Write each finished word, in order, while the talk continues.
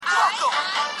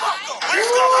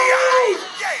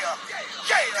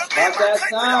About that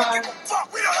time.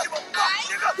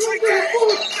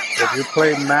 If you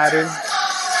play Madden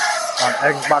on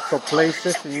Xbox or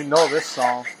PlayStation, you know this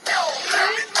song.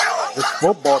 It's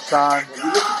football time.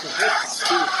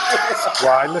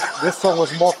 This song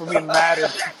was more for me in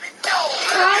Madden.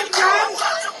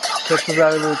 Just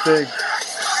about everything.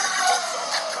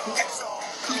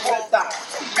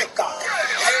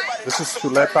 This is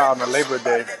chuleta on a Labor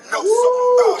Day.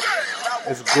 Woo!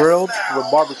 It's grilled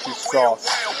with barbecue sauce.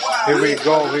 Here we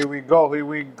go.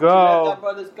 Chuleta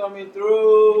Brothers coming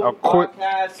through.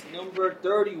 Podcast number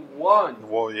 31.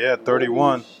 Well, yeah,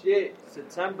 31. Holy shit.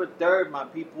 September 3rd, my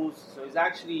peoples. So it's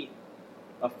actually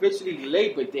officially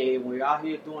Labor Day. We're out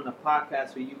here doing a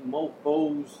podcast for you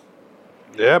mofos.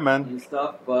 Yeah, man. And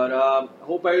stuff. But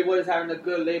hope everybody's having a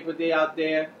good Labor Day out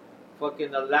there.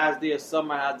 Fucking the last day of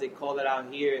summer, as they call it out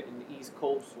here in the East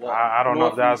Coast. Well, I don't know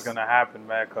if that's going to happen,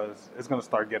 man, because it's going to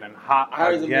start getting hot I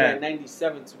heard it's going to be like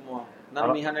 97 tomorrow.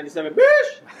 Not me, 97,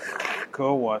 bitch!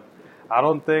 Cool one. I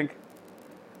don't think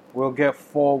we'll get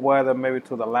fall weather maybe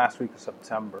till the last week of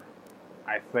September.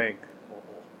 I think.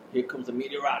 Here comes the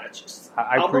meteorologist.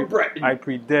 I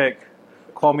predict.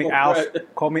 Call me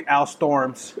Al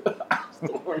Storms.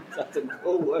 Storms, that's a good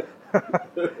one.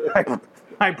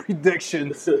 My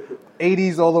predictions: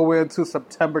 80s all the way until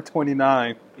September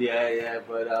 29. Yeah.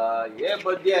 But I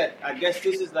guess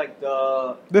this is like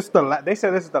the. They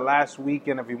said this is the last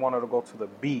weekend if you wanted to go to the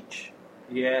beach.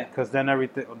 Yeah. Because then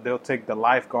they'll take the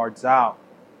lifeguards out,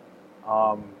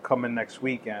 coming next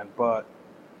weekend. But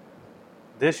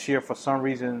this year, for some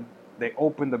reason, they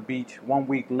opened the beach 1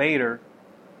 week later.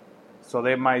 So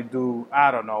they might do, I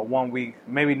don't know, 1 week.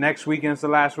 Maybe next weekend's the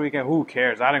last weekend. Who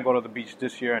cares? I didn't go to the beach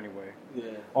this year anyway.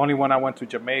 Yeah. Only when I went to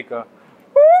Jamaica.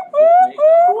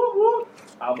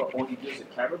 Only do the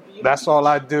Caribbean. That's all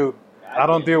I do. I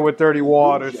don't deal with dirty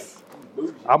waters.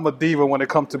 I'm a diva when it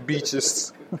comes to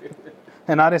beaches.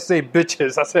 And I didn't say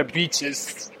bitches. I said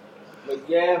beaches. But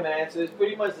yeah, man. So it's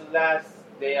pretty much the last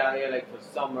day out here, like for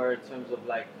summer, in terms of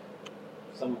like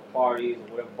summer parties or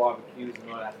whatever, barbecues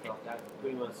and all that stuff. That's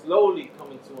pretty much slowly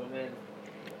coming to an end.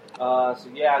 So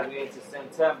yeah, as we enter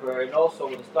September, and also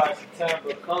when the start of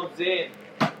September comes in,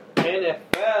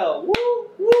 NFL, woo!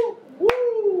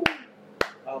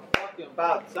 Fucking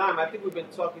about time. I think we've been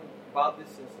talking about this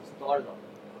since the start of the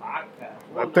podcast.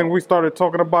 I think we started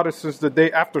talking about it since the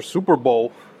day after Super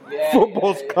Bowl. Yeah,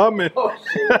 Football's coming. Oh,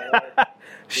 shit.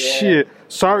 Shit.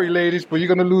 Sorry, ladies, but you're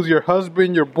going to lose your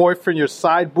husband, your boyfriend, your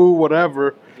side boo,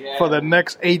 whatever, for the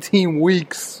next 18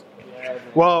 weeks. Yeah,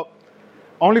 well,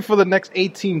 only for the next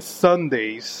 18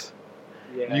 Sundays,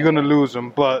 you're going to lose them.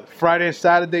 But Friday and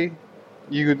Saturday,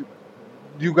 you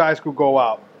guys could go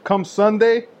out. Come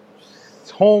Sunday,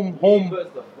 it's home. Leave us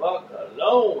the fuck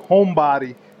alone.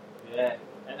 Homebody. Yeah,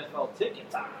 NFL ticket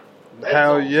time.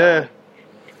 Hell yeah. Time.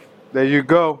 There you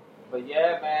go. But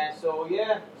yeah, man. So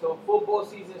football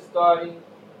season starting.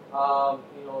 This will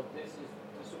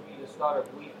be the start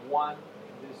of week 1.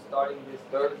 Starting this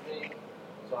Thursday.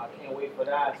 So I can't wait for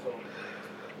that. So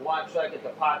we want to try to get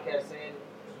the podcast in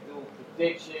to do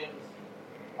predictions.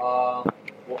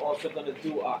 We're also gonna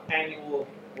do our second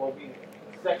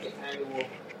annual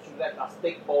Chuleta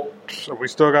Steak Bowl. So we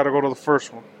still got to go to the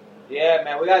first one. Yeah,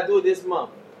 man. We gotta do it this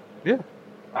month. Yeah,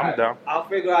 I'm down. I'll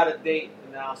figure out a date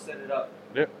and then I'll set it up.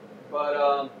 Yeah.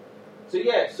 But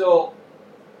so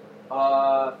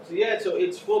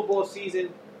it's football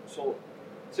season. So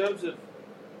in terms of,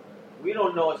 we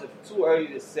don't know, it's too early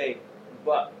to say,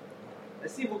 but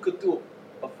let's see if we could do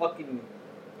a fucking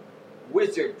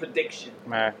wizard prediction.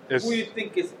 Man, who do you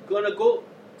think is gonna go?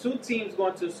 2 teams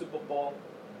going to the Super Bowl,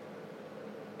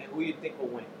 and who you think will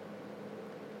win?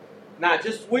 Nah,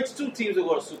 just which 2 teams will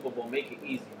go to the Super Bowl? Make it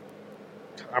easy.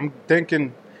 I'm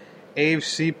thinking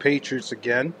AFC Patriots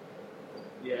again.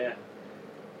 Yeah.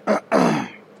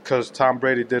 Because Tom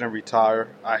Brady didn't retire.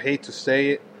 I hate to say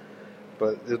it,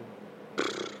 but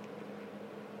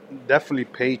definitely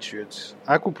Patriots.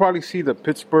 I could probably see the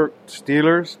Pittsburgh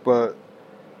Steelers, but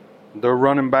their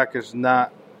running back is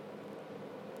not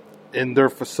in their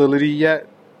facility yet,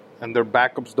 and their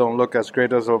backups don't look as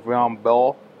great as Le'Veon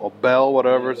Bell or Bell,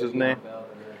 whatever is his name. Bell,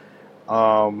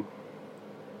 yeah.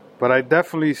 But I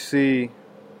definitely see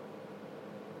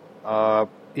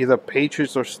either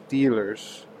Patriots or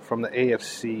Steelers from the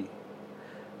AFC.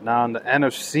 Now on the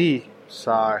NFC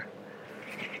side,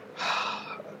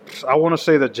 I want to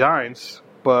say the Giants,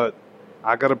 but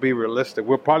I got to be realistic.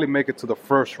 We'll probably make it to the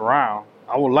first round.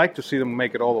 I would like to see them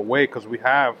make it all the way because we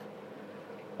have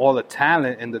all the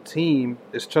talent in the team.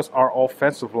 It's just our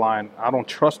offensive line. I don't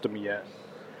trust them yet.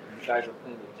 You guys are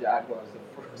playing the Jaguars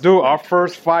the first. Dude, our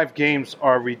first 5 games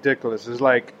are ridiculous. It's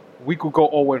like we could go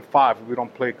 0-5 if we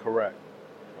don't play correct.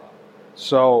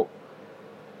 So,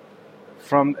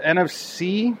 from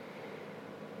NFC,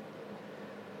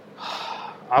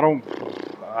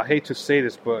 I hate to say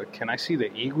this, but can I see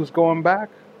the Eagles going back?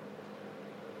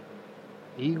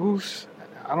 Eagles?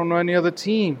 I don't know any other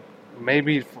team.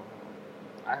 Maybe,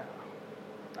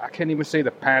 I can't even say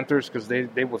the Panthers because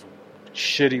they was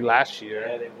shitty last year.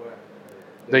 Yeah, they were.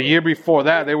 The year before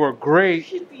that, they were great.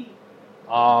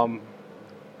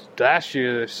 Last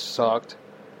year, they sucked.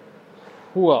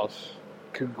 Who else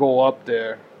could go up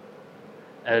there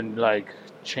and, like,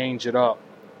 change it up?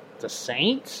 The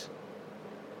Saints?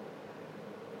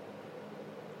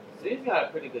 Saints got a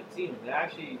pretty good team. They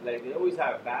actually, like, they always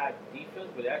have bad defense,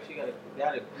 but they actually had a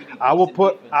pretty I will decent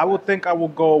defense I would last think I will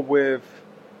go with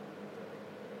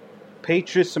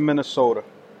Patriots in Minnesota.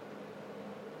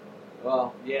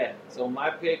 Well, yeah. So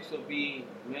my picks will be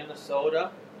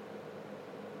Minnesota,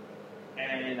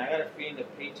 and I got a feeling the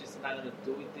Patriots are not going to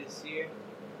do it this year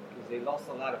because they lost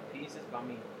a lot of pieces. But I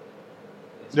mean,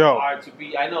 it's hard to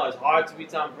be. I know it's hard to be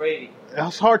Tom Brady,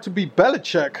 It's hard to beat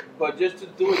Belichick. but just to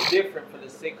do it different for the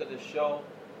sake of the show,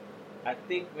 I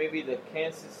think maybe the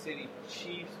Kansas City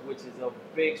Chiefs, which is a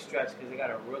big stretch because they got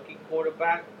a rookie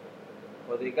quarterback,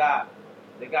 but they got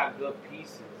good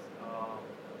pieces.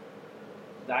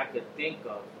 That I could think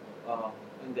of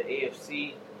in the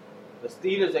AFC. The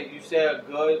Steelers, like you said, are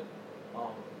good.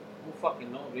 Who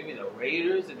fucking knows? Maybe the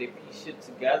Raiders, if they piece shit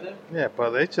together. Yeah,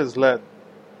 but they just let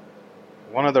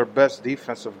one of their best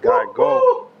defensive guy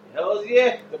go. Hells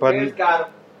yeah. The Bears got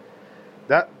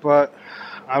him. But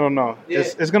I don't know. Yeah.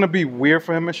 It's gonna be weird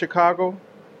for him in Chicago.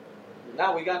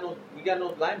 Now we got no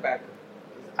linebacker.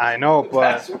 I know, but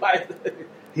That's why.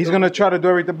 he's gonna try to do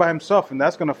everything by himself, and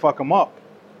that's gonna fuck him up.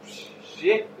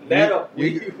 Shit, let him.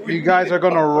 You guys are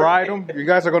gonna ride him. You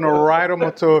guys are gonna ride him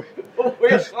until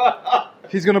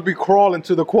he's gonna be crawling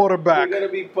to the quarterback. He's gonna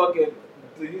be fucking.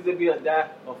 He's gonna be a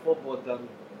football dummy.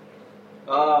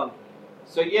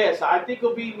 So yes, I think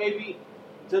it'll be maybe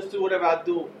just do whatever I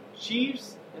do.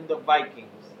 Chiefs and the Vikings.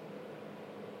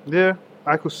 Yeah,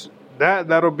 I could.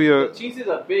 That'll be a. The Chiefs is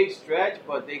a big stretch,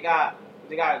 but they got a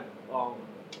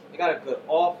good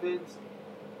offense.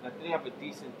 I think they have a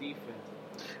decent defense.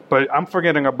 But I'm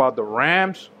forgetting about the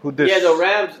Rams who did. Yeah, the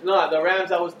Rams. No, the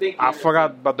Rams. I was thinking. I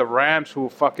forgot about the Rams who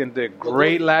fucking did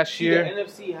great last year. The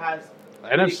NFC has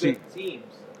NFC good teams.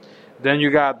 Then you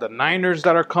got the Niners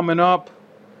that are coming up.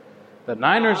 The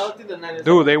Niners, I don't think the Niners.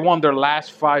 dude, they won their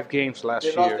last 5 games last They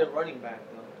year. lost their running back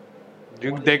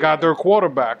though. They got their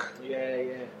quarterback. Yeah.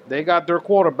 They got their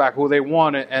quarterback who they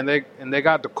wanted, and they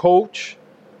got the coach.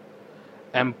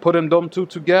 And putting them two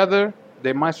together,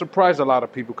 they might surprise a lot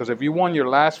of people. Because if you won your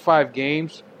last 5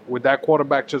 games with that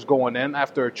quarterback just going in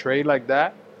after a trade like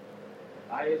that,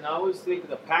 I always think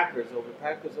the Packers over. The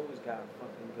Packers always got a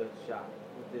fucking good shot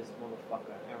with this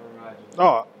motherfucker, Aaron Rodgers.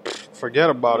 oh, forget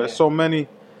about it. So many.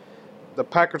 The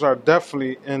Packers are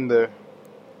definitely in there.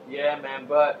 Yeah, man.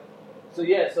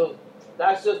 So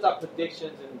that's just our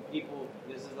predictions and people.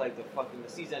 This is like the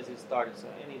season just started, so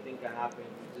anything can happen.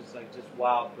 Just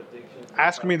wild predictions.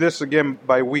 Ask me this again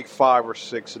by week 5 or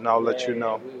 6, and I'll let you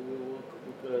know.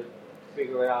 We could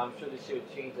figure it out. I'm sure this shit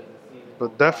will change as the season.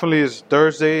 But definitely is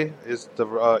Thursday is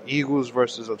the Eagles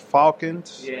versus the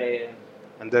Falcons. Yeah.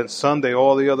 And then Sunday,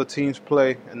 all the other teams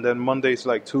play. And then Monday's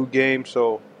like 2 games.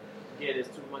 So yeah, there's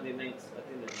 2 Monday nights. I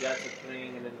think the Jets are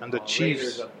playing, and then the Chiefs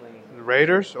Raiders are playing. The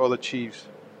Raiders or the Chiefs?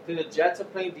 I think the Jets are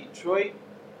playing Detroit,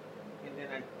 and then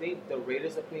I think the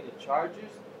Raiders are playing the Chargers.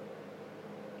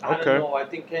 I don't know. I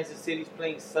think Kansas City's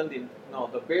playing Sunday. No,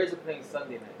 the Bears are playing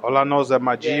Sunday night. All I know is that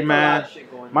my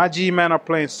G-Man are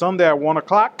playing Sunday at 1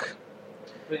 o'clock.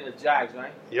 Playing the Jags,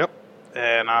 right? Yep.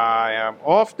 And I am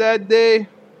off that day.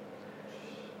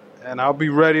 And I'll be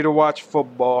ready to watch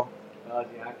football. Yeah,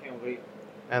 I can't wait.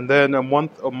 And then a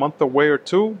month away or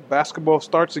 2, basketball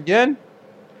starts again.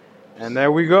 And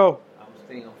there we go. I'm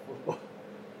staying on football.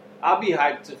 I'll be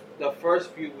hyped to the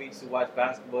first few weeks to watch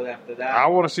basketball. After that, I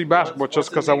want to see basketball just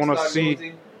because I want to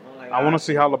see. I want to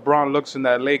see how LeBron looks in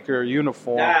that Laker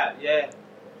uniform. That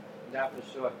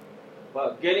for sure.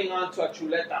 But getting on to a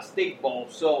Chuleta Steak Bowl.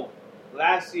 So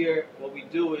last year, what we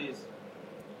do is,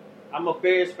 I'm a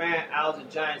Bears fan. Al's a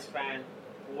Giants fan.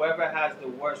 Whoever has the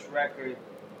worst record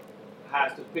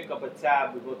has to pick up a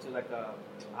tab. We go to like a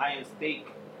high-end steak.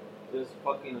 This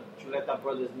fucking Chuleta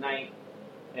Brothers night,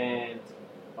 and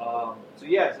so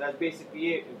that's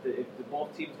basically it. If the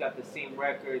both teams got the same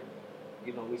record,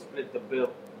 we split the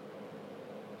bill.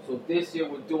 So this year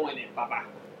we're doing it, baba.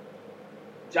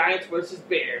 Giants versus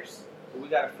Bears. So we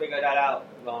gotta figure that out.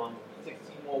 16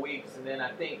 more weeks, and then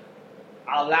I think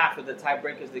I'll laugh at the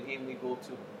tiebreakers the game we go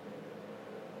to.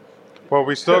 Well,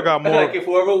 we still got more. Like if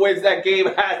whoever wins that game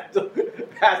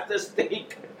has the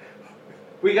stake,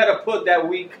 we gotta put that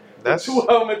week the 2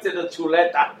 helmets in the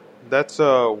chuleta. That's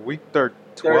week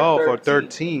 12 or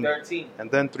 13. 13. And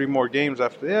then 3 more games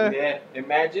after. Yeah,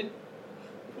 imagine.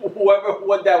 Whoever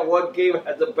won that one game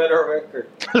has a better record.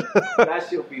 That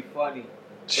should be funny.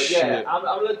 But yeah,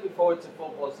 I'm looking forward to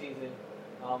football season.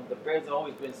 The Bears have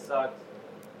always been sucked.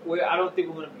 I don't think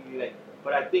we're going to be like,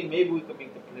 but I think maybe we could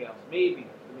make the playoffs. Maybe we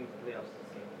can make the playoffs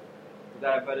this year. We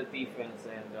got a better defense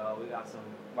and we got some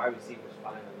wide receivers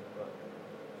finally. But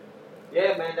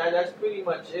yeah, man, that's pretty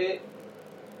much it.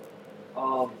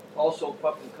 Also,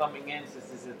 fucking coming in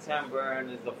since it's September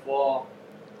and it's the fall,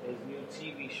 there's new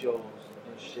TV shows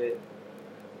and shit.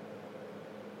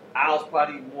 Al's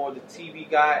probably more the TV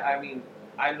guy. I mean,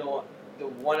 I know the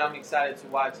one I'm excited to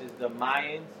watch is the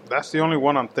Mayans. That's the only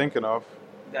one I'm thinking of.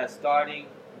 That's starting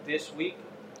this week.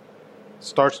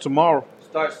 Starts tomorrow.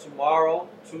 Starts tomorrow,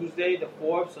 Tuesday, the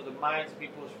 4th. So the Mayans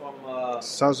people is from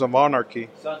Sons of Anarchy.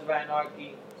 Sons of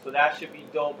Anarchy. So that should be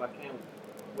dope. I can't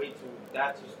wait to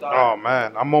that to start. Oh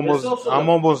man, I'm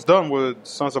almost done with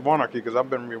Sons of Anarchy because I've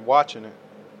been rewatching it.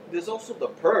 There's also The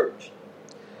Purge.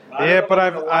 Yeah, but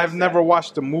I've never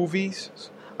watched the movies.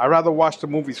 I'd rather watch the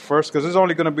movies first because it's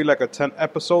only going to be like a 10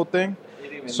 episode thing.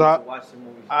 So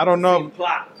I don't know.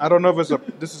 I don't know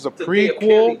if this is a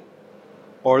prequel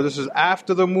or this is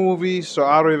after the movie. So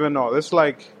I don't even know. It's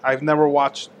like I've never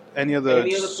watched any of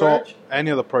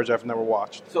the Purge. I've never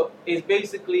watched. So it's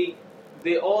basically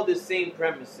they're all the same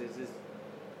premises.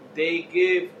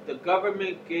 The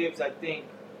government gives, I think,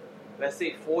 let's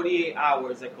say 48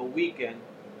 hours, like a weekend,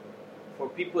 for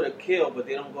people to kill, but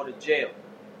they don't go to jail.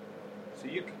 So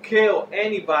you can kill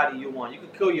anybody you want. You can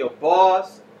kill your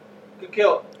boss. You can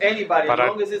kill anybody as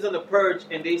long as it's on the purge.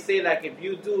 And they say like if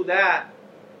you do that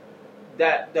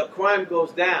the crime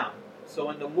goes down. So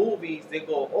in the movies they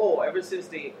go, ever since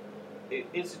they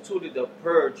instituted the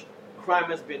purge, crime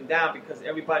has been down because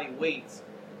everybody waits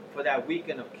for that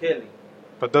weekend of killing.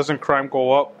 But doesn't crime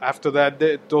go up after that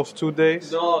day, those 2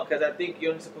 days? No, because I think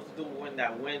you're only supposed to do it in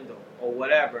that window or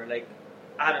whatever. Like,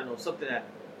 I don't know, something that.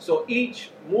 So each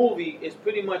movie is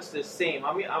pretty much the same.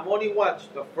 I mean, I've only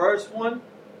watched the first one.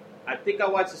 I think I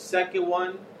watched the second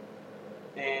one.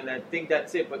 And I think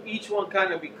that's it. But each one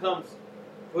kind of becomes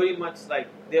pretty much like,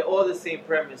 they're all the same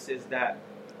premises that.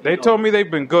 They told me they've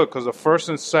been good because the first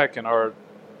and second are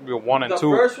 1 and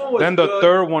 2. First one was then the good.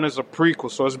 Third one is a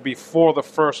prequel, so it's before the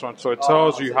first one. So it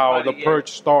tells you how the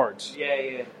purge starts.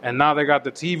 Yeah. And now they got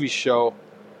the TV show.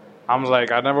 I'm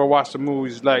like, I never watched the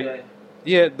movies. Like,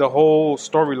 yeah the whole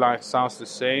storyline sounds the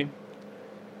same.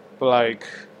 But like,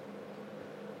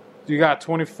 you got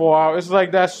 24 hours. It's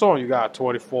like that song. You got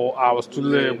 24 hours to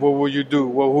live. What will you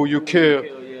do? Who will you kill?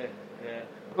 Yeah.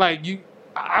 Like,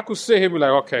 I could sit here and be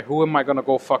like, okay, who am I going to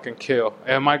go fucking kill?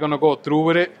 Am I going to go through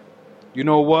with it? You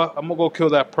know what? I'm going to go kill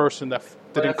that person that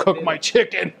didn't cook my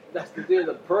chicken. That's the thing,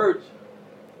 the purge.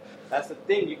 That's the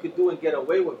thing you could do and get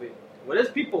away with it. Well, there's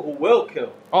people who will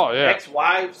kill. Oh, yeah.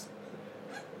 Ex-wives,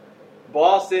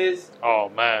 bosses. Oh,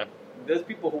 man. There's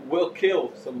people who will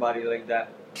kill somebody like that.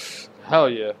 Hell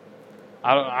yeah.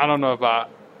 I don't know if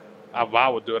I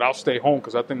would do it. I'll stay home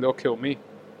because I think they'll kill me.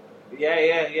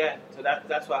 Yeah. So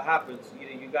that's what happens.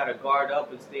 You got to guard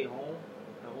up and stay home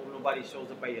and hope nobody shows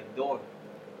up at your door.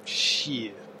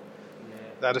 Shit.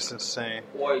 That is insane.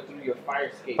 Or through your fire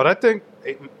escape. But I think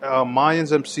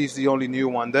Mayans MC is the only new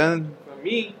one. Then for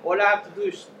me, all I have to do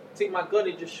is take my gun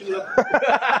and just shoot up.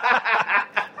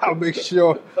 I'll make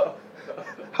sure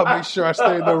I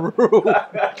stay in the room.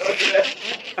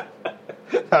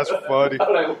 That's funny.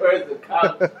 I'm like, where's the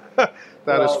cops?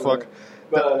 That is fuck.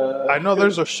 I know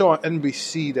there's a show on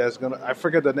NBC that's gonna. I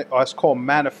forget the name. Oh, it's called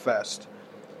Manifest.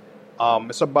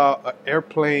 It's about an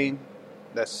airplane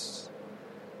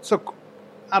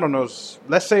I don't know.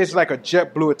 Let's say it's like a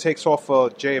JetBlue. It takes off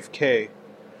of JFK,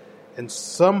 and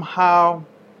somehow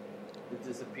it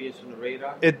disappears from the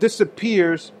radar. It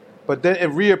disappears, but then it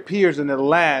reappears and it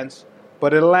lands.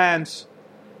 But it lands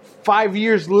 5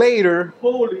 years later.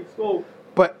 Holy smoke!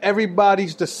 But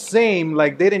everybody's the same.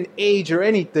 Like they didn't age or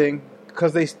anything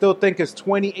because they still think it's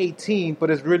 2018,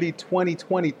 but it's really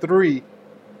 2023. Mm-hmm.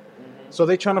 So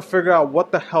they're trying to figure out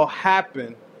what the hell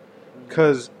happened.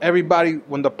 Because everybody,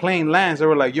 when the plane lands, they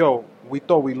were like, yo, we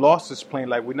thought we lost this plane.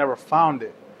 Like, we never found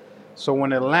it. So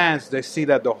when it lands, they see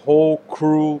that the whole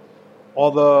crew,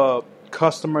 all the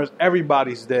customers,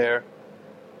 everybody's there.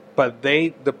 But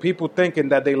the people thinking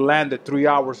that they landed 3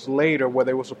 hours later where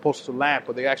they were supposed to land,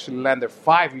 but they actually landed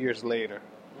 5 years later.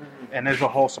 Mm-hmm. And there's a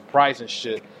whole surprise and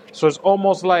shit. So it's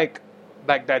almost like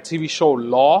that TV show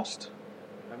Lost.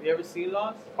 Have you ever seen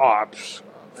Lost? Oh,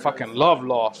 fucking love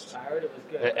Lost. I heard it was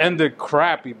good. It ended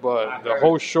crappy, but the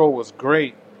whole show was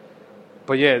great.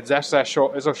 But yeah, that's that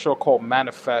show. It's a show called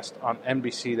Manifest on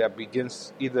NBC that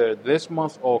begins either this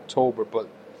month or October. But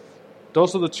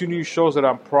those are the two new shows that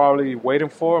I'm probably waiting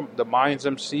for. The Mayans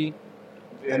MC.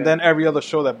 Yeah. And then every other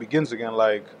show that begins again,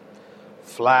 like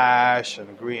Flash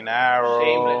and Green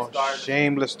Arrow.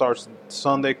 Shameless starts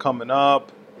Sunday coming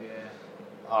up. Yeah.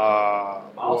 I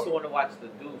also want to watch The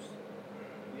Deuce.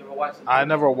 You ever watch The Deuce? I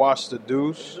never watched The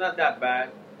Deuce. It's not that bad.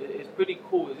 It's pretty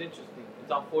cool. It's interesting.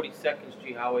 It's on 42nd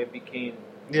Street, how it became.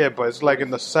 Yeah, but it's like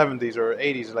in the 70s or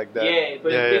 80s like that. Yeah,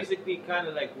 but it's basically kind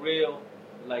of like real,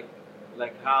 like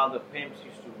how the pimps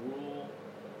used to rule.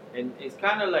 And it's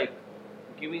kind of like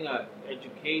giving a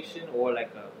education or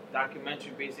like a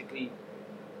documentary, basically.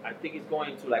 I think it's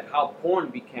going into like how porn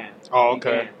began. Oh,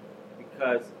 okay.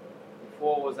 Because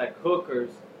before it was like hookers,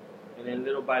 and then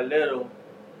little by little,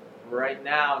 right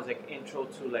now it's like intro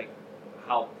to like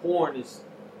how porn is.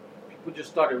 People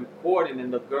just started recording,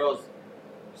 and the girls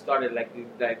started like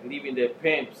leaving their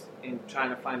pimps and trying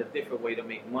to find a different way to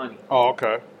make money. Oh,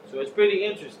 okay. So it's pretty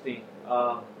interesting.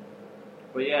 But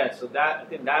yeah, so I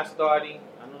think that's starting.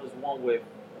 I know there's one with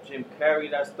Jim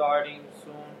Carrey that's starting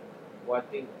soon. Well, I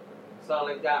think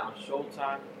something like that on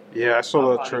Showtime. Yeah, I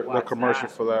saw the commercial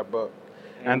for that, but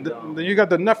and then you got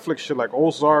the Netflix shit like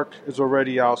Ozark is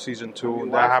already out season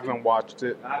 2. I haven't watched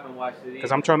it. I haven't watched it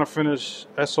because I'm trying to finish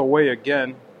SOA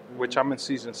again, which I'm in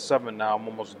season 7 now. I'm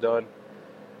almost done.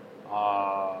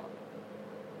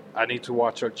 I need to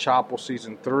watch El Chapo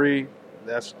season 3.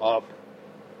 That's up,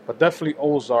 but definitely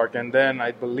Ozark, and then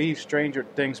I believe Stranger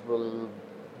Things will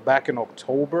back in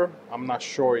October. I'm not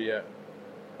sure yet.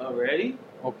 Already?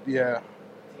 Oh, yeah.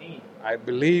 I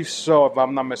believe so, if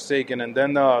I'm not mistaken. And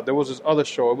then there was this other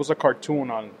show. It was a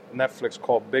cartoon on Netflix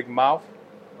called Big Mouth.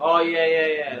 Oh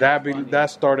yeah. That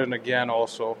started again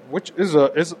also, which is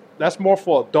that's more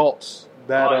for adults.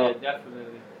 Yeah, definitely.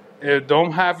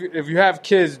 If you have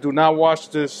kids, do not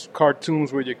watch this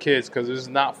cartoons with your kids because it's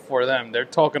not for them. They're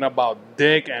talking about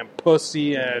dick and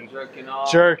pussy and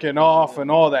jerking off and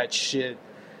all that shit.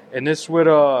 And it's with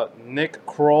Nick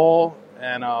Kroll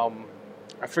and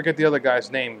I forget the other guy's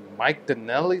name, Mike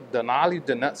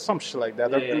Denali, some shit like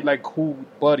that. They're like cool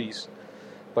buddies.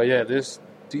 But yeah, this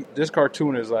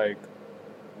cartoon is like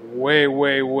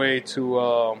way too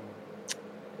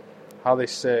how they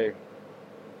say,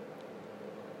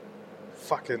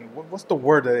 fucking what's the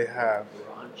word that they have?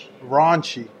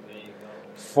 Raunchy. There you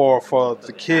for go.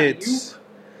 the kids.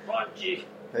 Raunchy.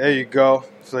 There you go.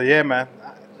 So yeah, man.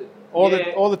 All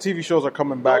the TV shows are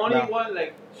coming back now. The only one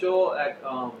like show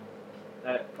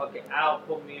that fucking Al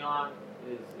put me on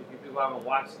is, if you people haven't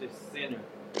watched this, Sinner.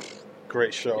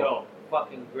 Great show. Yo,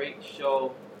 fucking great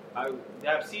show. They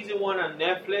have season 1 on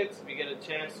Netflix. If you get a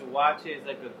chance to watch it, it's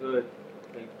like a good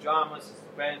drama,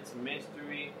 suspense,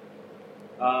 mystery.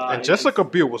 And Jessica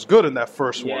Biel was good in that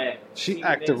first one. She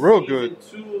acted real good.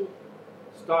 Season 2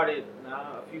 started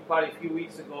a few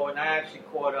weeks ago, and I actually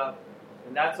caught up.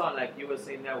 And that's on like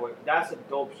USA Network. That's a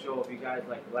dope show if you guys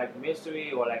like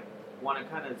mystery or like want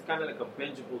to it's kind of like a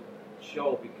bingeable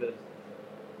show, because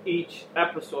each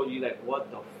episode you like, what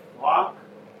the fuck?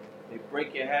 They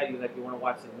break your head. You want to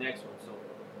watch the next one. So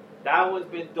that one's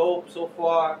been dope so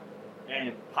far.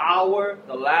 And Power,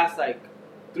 the last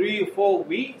 3 or 4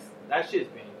 weeks, that shit's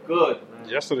been good, man.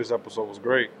 Yesterday's episode was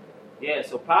great. Yeah,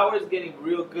 so Power is getting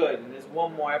real good, and there's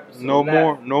one more episode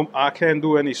No, I can't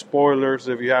do any spoilers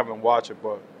if you haven't watched it,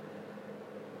 but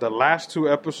the last 2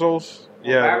 episodes,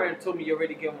 Baron told me you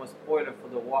already gave him a spoiler for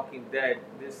The Walking Dead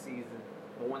this season,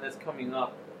 the one that's coming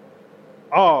up.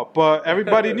 Oh, but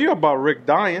everybody knew about Rick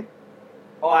dying.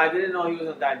 Oh, I didn't know he was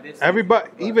gonna die this season.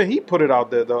 Everybody, even he put it out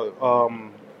there, though.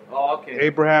 Oh, okay.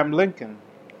 Abraham Lincoln.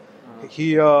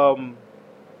 He all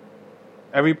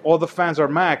the fans are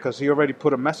mad because he already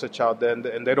put a message out there,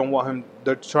 and they don't want him.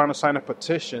 They're trying to sign a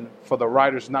petition for the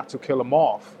writers not to kill him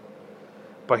off.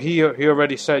 But he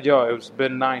already said, it's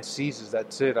been 9 seasons.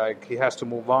 That's it. He has to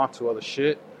move on to other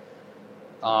shit.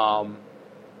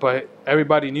 But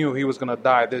everybody knew he was gonna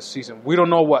die this season. We don't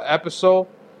know what episode.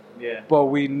 Yeah. But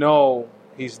we know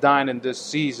he's dying in this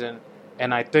season,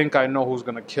 and I think I know who's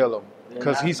gonna kill him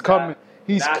because he's coming.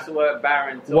 That's what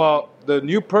Baron told me. Well, the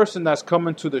new person that's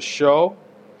coming to the show,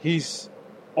 he's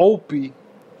Opie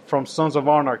from Sons of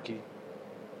Anarchy.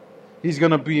 He's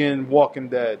going to be in Walking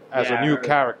Dead as a new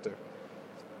character.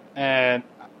 And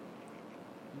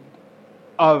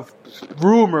of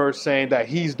rumors saying that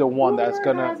he's the one that's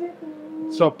going to...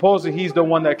 Supposedly he's the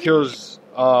one that kills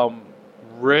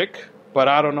Rick, but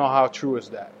I don't know how true is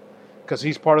that. Because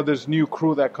he's part of this new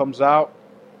crew that comes out.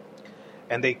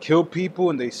 and they kill people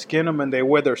and they skin them and they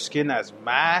wear their skin as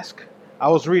mask. I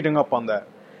was reading up on that.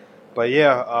 But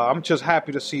yeah, I'm just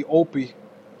happy to see Opie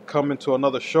come into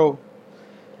another show.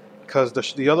 Because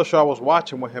the other show I was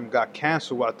watching with him got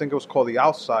canceled. I think it was called The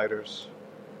Outsiders.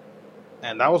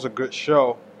 And that was a good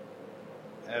show.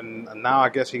 And now I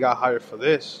guess he got hired for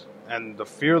this. And The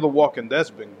Fear of the Walking Dead's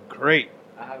been great.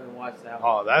 I haven't watched that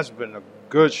Oh, one. that's been a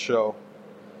good show.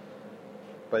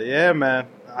 But yeah, man.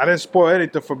 I didn't spoil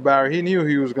anything for Barry. He knew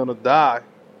he was going to die.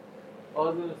 I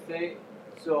was going to say,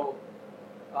 so,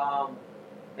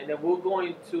 and then we're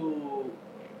going to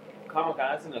Comic-Con.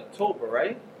 That's in October,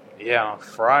 right? Yeah, on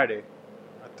Friday.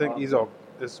 I think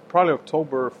it's probably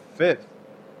October 5th. Okay.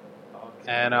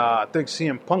 And I think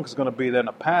CM Punk is going to be there in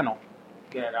a panel.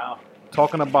 Get out.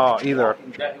 Talking about either...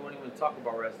 He won't even talk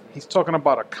about wrestling. He's talking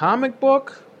about a comic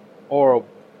book or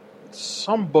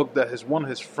some book that one of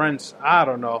his friends, I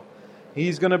don't know.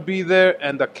 He's going to be there,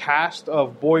 and the cast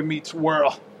of Boy Meets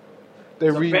World.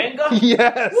 Topanga?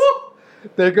 Yes. Woo!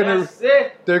 They're going That's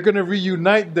it. They're going to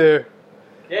reunite there.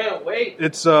 Can't wait.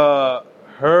 It's her,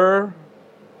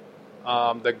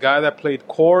 the guy that played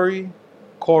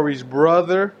Corey's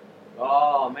brother.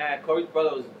 Oh, man. Corey's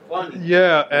brother was funny.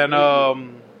 Yeah,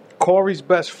 and Corey's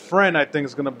best friend, I think,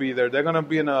 is going to be there. They're going to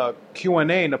be in a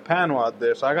Q&A in a panel out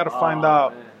there. So I got to find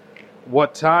out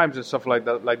what times and stuff like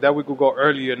that. Like that we could go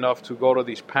early enough to go to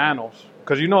these panels.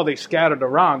 Because, they scattered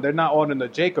around. They're not all in the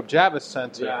Jacob Javits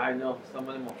Center. Yeah, I know. Some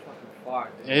of them are fucking far.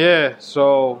 Yeah, so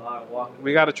A lot of walking.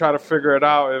 we got to try to figure it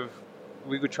out if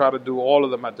we could try to do all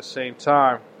of them at the same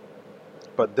time.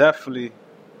 But definitely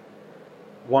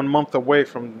 1 month away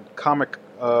from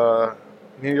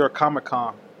New York Comic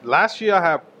Con. Last year I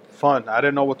had fun. I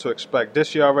didn't know what to expect.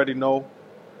 This year I already know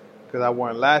because I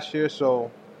went last year.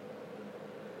 So,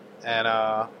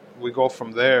 and we go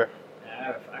from there.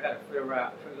 I gotta figure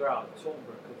out October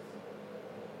because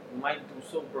we might do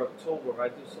sober October. If I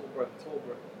do sober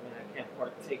October, man, I can't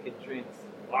partake in drinks.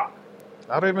 Fuck.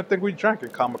 I don't even think we drank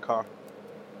at Comic Con.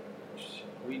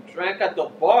 We drank at the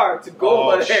bar to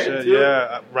go over there, shit, dude.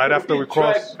 yeah. Right after we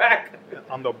crossed back.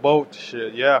 on the boat,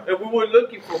 shit, yeah. And we were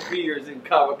looking for beers in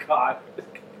Comic Con.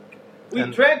 We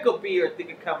drank a beer at the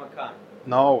Comic Con.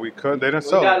 No, we couldn't. They didn't We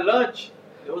sell got it. lunch.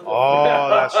 There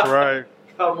was That's right.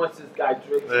 How much this guy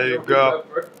drinks? There you I don't go.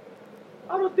 remember.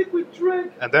 I don't think we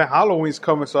drank. And then Halloween's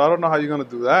coming, so I don't know how you're gonna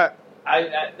do that.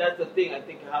 I that's the thing. I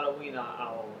think Halloween.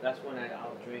 That's when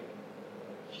I'll drink.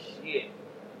 Shit.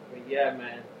 But yeah,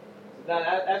 man. So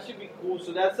that should be cool.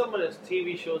 So that's some of the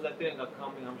TV shows I think are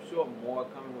coming. I'm sure more are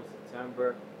coming with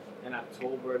September and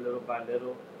October, little by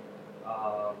little.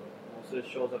 Most of the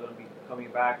shows are going to be coming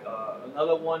back.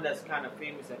 Another one that's kind of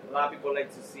famous that a lot of people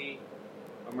like to see,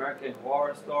 American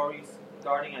Horror Stories,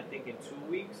 starting I think in 2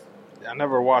 weeks. I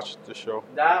never watched the show.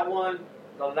 That one,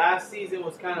 the last season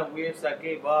was kind of weird, so I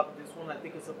gave up. This one I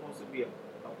think is supposed to be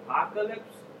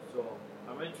apocalypse, so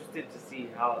I'm interested to see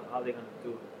how they're going to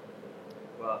do it.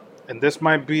 But And this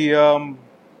might be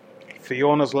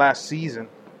Fiona's last season.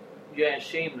 yeah,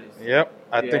 Shameless. Yep.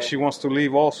 I Yeah. think she wants to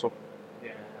leave also.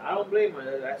 Yeah, I don't blame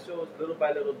her. That show is little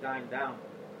by little dying down.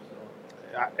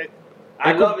 So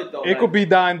I love it though. It could be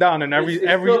dying down, and It's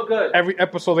still good. every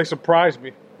episode they surprise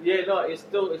me. Yeah, no, it's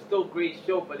still a great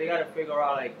show, but they gotta figure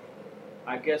out like,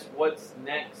 I guess what's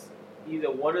next. Either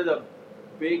one of the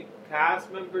big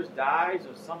cast members dies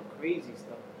or some crazy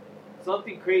stuff.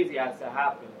 Something crazy has to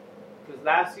happen. Because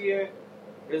last year,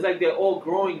 it's like they're all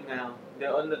growing now.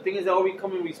 And the thing is, they're all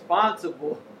becoming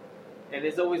responsible. And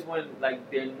it's always when like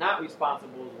they're not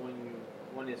responsible is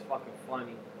when it's fucking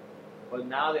funny. But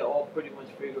now they're all pretty much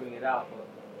figuring it out. But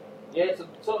yeah,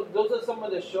 so those are some of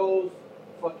the shows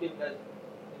fucking that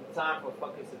in time for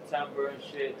fucking September and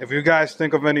shit. If you guys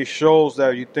think of any shows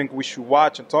that you think we should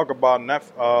watch and talk about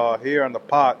here on the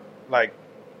pod, like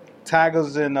tag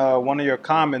us in one of your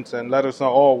comments and let us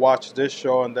know. Oh, watch this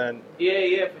show, and then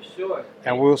Yeah, for sure.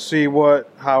 and we'll see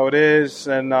how it is,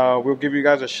 and we'll give you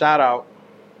guys a shout out.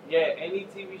 Yeah, any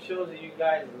TV shows that you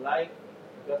guys like,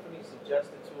 definitely suggest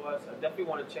it to us. I definitely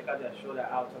want to check out that show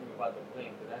that Al told me about the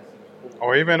plane, because that seems cool.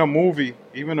 Or even a movie.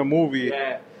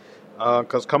 Yeah.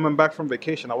 Because coming back from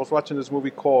vacation, I was watching this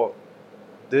movie called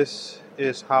This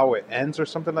Is How It Ends or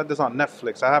something like this on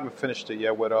Netflix. I haven't finished it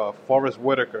yet with Forrest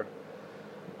Whitaker.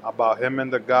 About him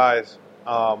and the guys.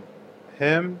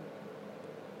 Him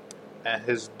and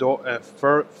his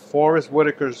Forrest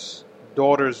Whitaker's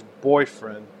daughter's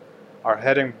boyfriend are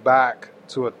heading back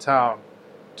to a town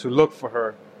to look for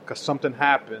her because something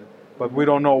happened, but we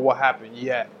don't know what happened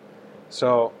yet.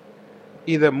 So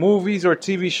either movies or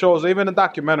TV shows, even a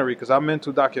documentary, because I'm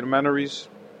into documentaries.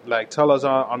 Like, tell us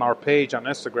on our page on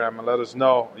Instagram and let us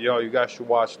know, yo, you guys should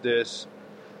watch this.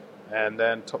 and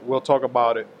then we'll talk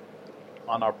about it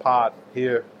on our pod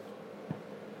here.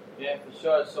 Yeah, for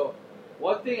sure. So,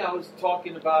 one thing I was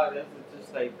talking about is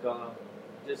just like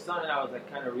just something I was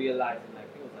like kind of realizing. Like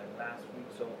it was like last week.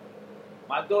 So,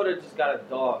 my daughter just got a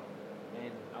dog,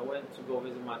 and I went to go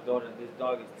visit my daughter. And this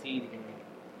dog is teething me.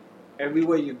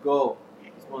 Everywhere you go,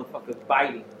 this motherfucker's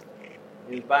biting.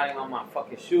 He's biting on my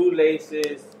fucking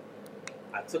shoelaces.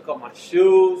 I took off my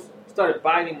shoes. Started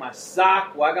biting my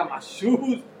sock. Well, I got my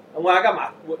shoes, and when I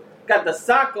got the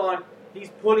sock on, he's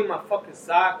pulling my fucking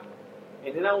sock.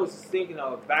 And then I was thinking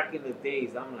of back in the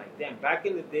days. I'm like, damn, back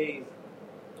in the days,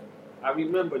 I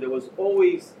remember there was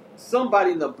always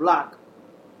somebody in the block.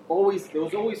 There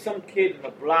was always some kid in the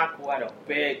block who had a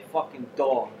big fucking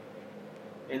dog.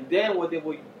 And then what they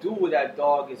would do with that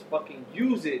dog is fucking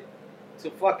use it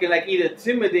to fucking like either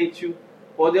intimidate you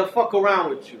or they'll fuck around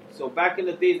with you. So back in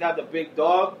the days, they had the big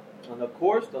dog on the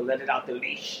course, they'll let it out the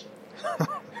leash.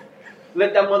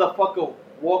 Let that motherfucker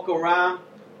walk around.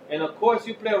 And of course,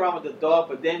 you play around with the dog,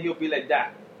 but then he'll be like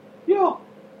that. Yo,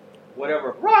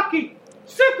 whatever. Rocky,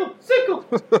 sick him.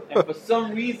 And for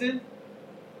some reason,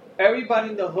 everybody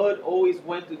in the hood always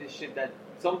went through this shit that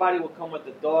somebody would come with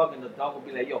the dog and the dog would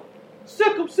be like, yo,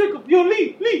 sick him. Yo,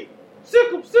 leave.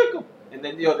 Sick him. And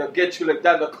then, yo, they'll get you like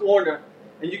that in the corner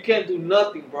and you can't do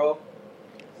nothing, bro.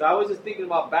 So I was just thinking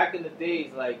about back in the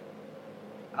days, like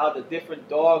how the different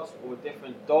dogs or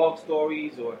different dog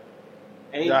stories or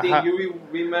anything you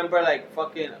remember, like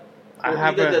fucking,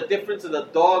 either the difference of the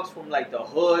dogs from like the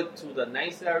hood to the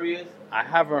nice areas. I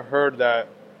haven't heard that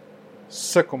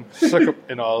sick 'em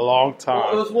in a long time.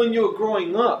 Well, it was when you were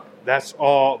growing up. That's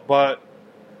all. But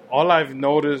all I've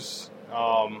noticed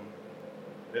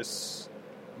is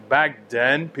back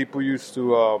then people used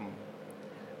to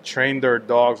train their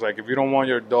dogs. Like if you don't want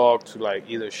your dog to like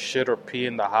either shit or pee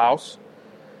in the house,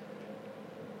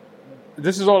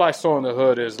 this is all I saw in the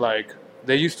hood is like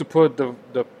they used to put the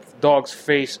dog's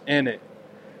face in it,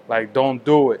 like don't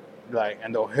do it, like,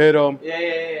 and they'll hit him,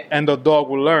 and the dog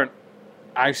will learn.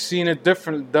 I've seen it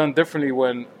done differently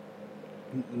when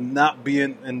not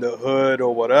being in the hood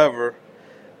or whatever.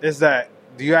 Is that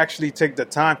do you actually take the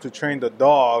time to train the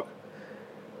dog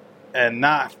and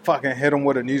not fucking hit him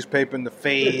with a newspaper in the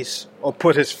face or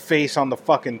put his face on the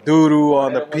fucking doo-doo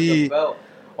on the pee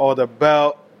or the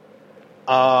belt?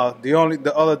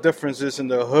 The other difference is in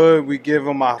the hood, we give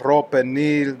them arroz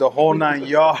pernil, the whole 9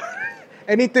 yards.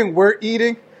 Anything we're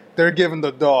eating, they're giving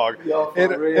the dog. Yo,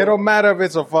 it don't matter if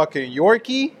it's a fucking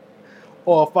Yorkie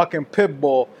or a fucking pit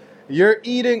bull. You're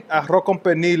eating arroz con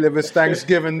pernil if it's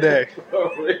Thanksgiving Day. For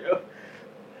real.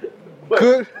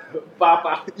 Good.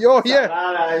 Papa. Yo, yeah.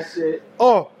 That shit.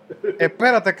 Oh,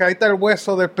 espérate que ahí está el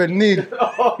hueso del pernil.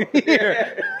 Oh,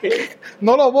 yeah.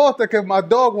 No lo bote que my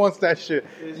dog wants that shit.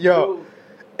 It's Yo.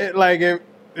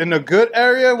 In a good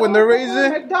area when they're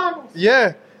raising, McDonald's.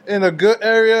 Yeah, in a good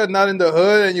area, not in the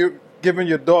hood, and you're giving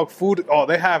your dog food. Oh,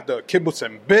 they have the kibbles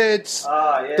and bits,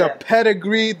 the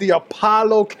pedigree, the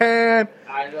Apollo can.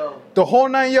 I know. The whole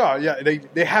 9 yards. Yeah,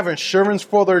 they have insurance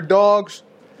for their dogs.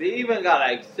 They even got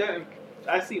like certain.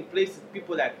 I've seen places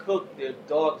people that cook their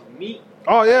dog's meat.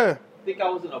 Oh yeah. I think I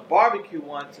was in a barbecue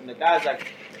once, and the guy's like,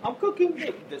 "I'm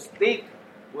cooking the steak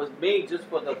was made just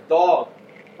for the dog."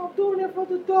 I'm doing it for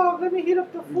the dog. Let me heat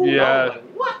up the food. Yeah. I was like,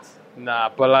 what? Nah,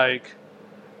 but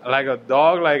like a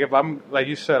dog, like if I'm, like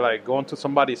you said, like going to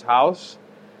somebody's house,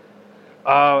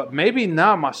 maybe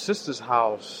not my sister's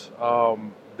house.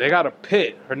 They got a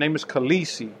pit. Her name is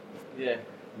Khaleesi. Yeah.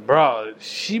 Bro,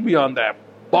 she be on that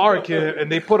barking,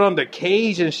 and they put on the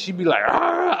cage, and she be like,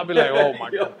 Arr! I'll be like, oh my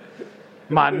God.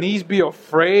 My niece be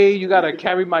afraid. You got to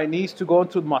carry my niece to go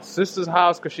into my sister's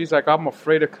house because she's like, I'm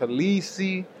afraid of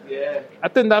Khaleesi. Yeah. I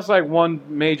think that's like one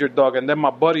major dog. And then my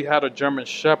buddy had a German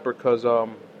Shepherd because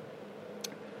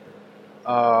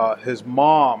his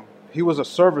mom, he was a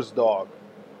service dog.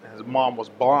 And his mom was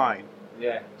blind.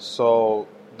 Yeah. So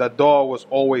the dog was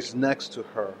always next to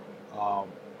her.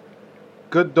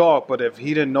 Good dog, but if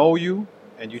he didn't know you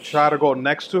and you try to go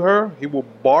next to her, he will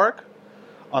bark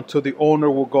until the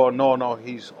owner will go, no,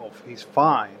 he's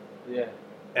fine. Yeah.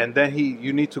 And then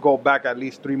you need to go back at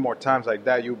least 3 more times like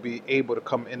that. You'll be able to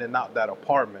come in and out that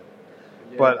apartment.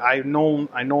 Yeah. But I known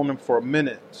him for a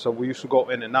minute, so we used to go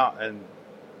in and out. And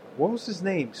what was his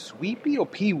name? Sweepy or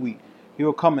Pee Wee? He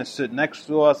would come and sit next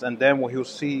to us, and then when he'll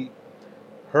see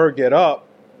her get up,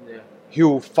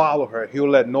 he'll follow her. He'll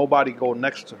let nobody go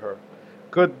next to her.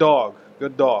 Good dog.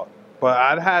 But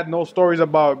I had no stories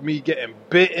about me getting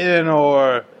bitten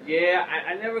or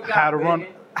I never got bitten.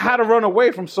 Had to run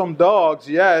away from some dogs,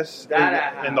 yes,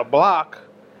 in the block.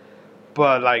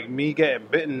 But like me getting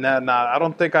bitten, nah, I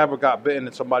don't think I ever got bitten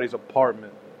in somebody's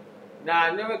apartment. Nah,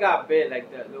 I never got bit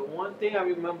like that. The one thing I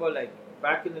remember, like,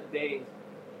 back in the days,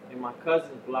 in my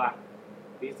cousin's block,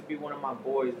 there used to be one of my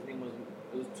boys. His name was,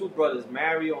 it was two brothers,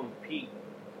 Mario and Pete.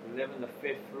 They live in the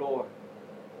 5th floor.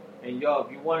 And yo,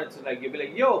 if you wanted to, like, you'd be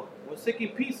like, yo, what's Sick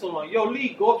and Pete so long? Yo,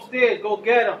 Lee, go upstairs, go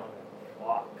get him. I'm like,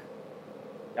 fuck.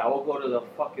 I would go to the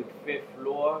fucking 5th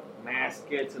floor, mad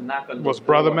scared to knock on the door. Was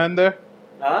Brother Man there?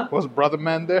 Huh? Was Brother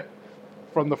Man there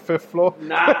from the 5th floor?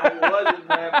 Nah, he wasn't,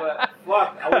 man, but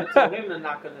fuck, I would have told him to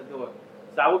knock on the door.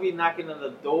 So I would be knocking on the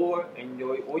door, and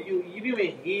you didn't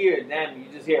even hear them,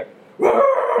 you just hear,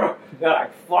 they're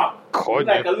like, fuck. I'm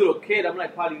like a little kid, I'm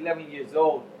like probably 11 years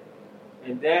old.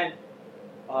 And then,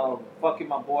 fucking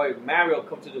my boy Mario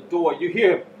come to the door, you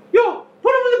hear him, yo,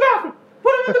 put him in the bathroom,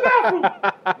 put him in the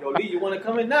bathroom. Yo, Lee, you want to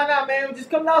come in? Nah, man, just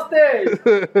come downstairs.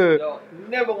 Yo,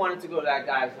 never wanted to go to that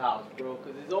guy's house, bro,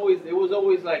 because it was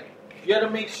always like, you had to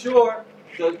make sure,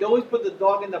 so they always put the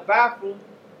dog in the bathroom,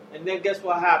 and then guess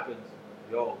what happens?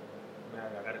 Yo, man,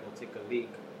 I gotta go take a leak.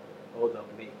 Hold up,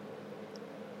 Lee.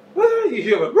 You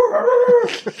hear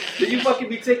it. So you fucking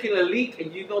be taking a leak,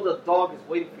 and you know the dog is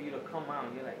waiting for you to come out,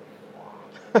 and you're like,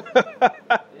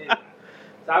 wow. Yeah.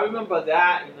 So I remember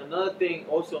that, and another thing,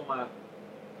 also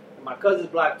my cousin's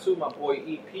block too, my boy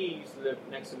EP used to live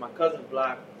next to my cousin's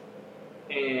block,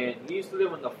 and he used to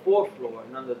live on the 4th floor,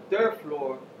 and on the 3rd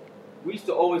floor, we used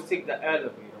to always take the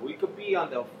elevator. We could be on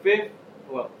the 5th,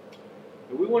 well,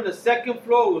 if we were on the 2nd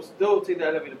floor, we'd still take the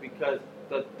elevator because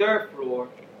the 3rd floor,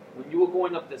 when you were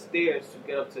going up the stairs to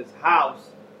get up to his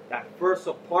house, that first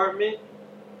apartment,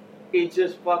 it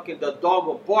just fucking, the dog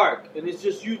will bark, and it's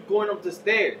just you going up the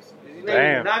stairs. You're not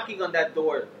even knocking on that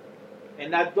door,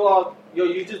 and that dog, yo,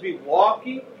 you just be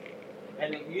walking,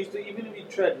 and it used to, even if you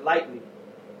tread lightly,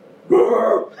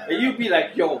 and you'd be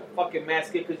like, yo, fucking mad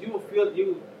scared, because you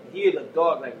would hear the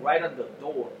dog like right on the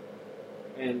door.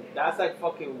 And that's like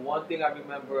fucking one thing I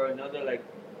remember. Another like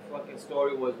fucking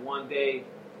story was one day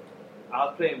I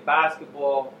was playing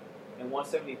basketball in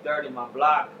 173rd in my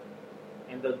block,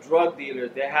 and the drug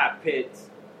dealers, they had pits,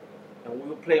 and we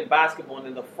were playing basketball, and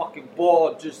then the fucking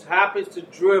ball just happens to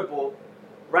dribble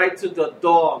right to the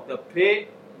dog, the pit,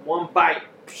 one bite.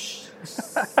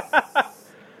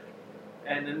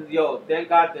 And then, yo, thank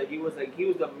God that he was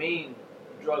the main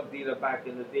drug dealer back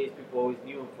in the days. People always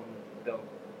knew him from the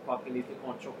fucking, he took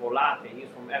on Chocolate. He was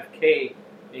from FK,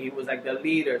 and he was like the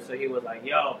leader. So he was like,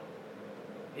 yo,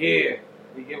 here.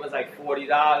 He gave us like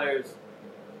 $40,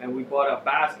 and we bought a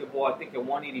basketball, I think at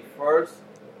 181st.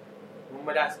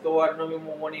 Remember that store? I don't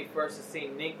remember 181st in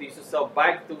St. Nick. They used to sell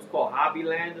bikes. It was called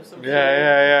Hobbyland or something.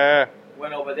 Yeah.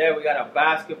 Went over there. We got a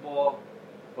basketball.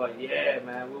 But yeah,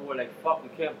 man, we were like, fuck, we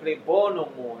can't play ball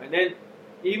no more. And then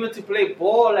even to play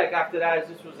ball, like after that, it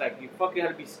just was like, you fucking had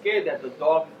to be scared that the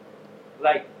dog,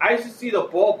 like, I used to see the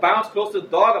ball bounce close to the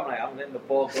dog. I'm like, I'm letting the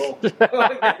ball go.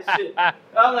 Like that shit.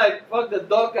 I'm like, fuck, the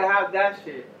dog can have that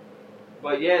shit.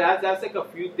 But yeah, that's like a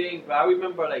few things. But I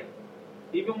remember, like,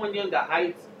 even when you're in the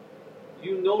Heights,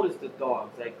 you notice the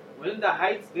dogs. Like, when in the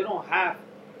Heights, they don't have,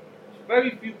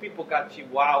 very few people got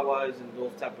Chihuahuas and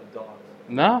those type of dogs.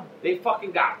 No. They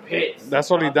fucking got pits.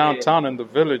 That's only downtown in the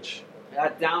village.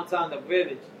 That downtown, the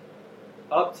village.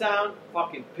 Uptown,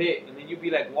 fucking pit. And then you be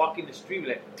like walking the street,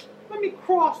 like, let me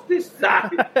cross this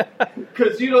side.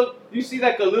 Because you see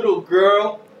like a little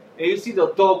girl, and you see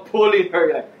the dog pulling her,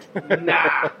 you're like,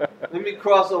 nah, let me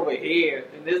cross over here.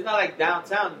 And it's not like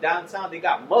downtown. Downtown, they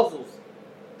got muzzles,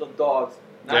 the dogs.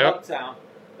 Not uptown,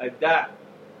 like that.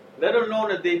 Let alone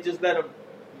that they just let them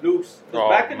loose. Because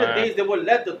back in the days, they would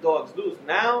let the dogs loose.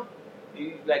 Now,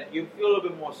 you feel a little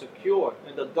bit more secure.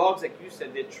 And the dogs, like you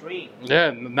said, they're trained.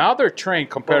 Yeah, now they're trained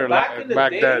compared to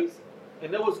back then.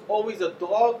 And there was always a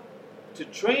dog to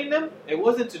train them. It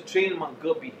wasn't to train them on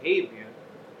good behavior.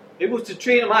 It was to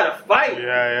train them how to fight.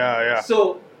 Yeah.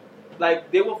 So,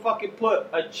 like, they would fucking put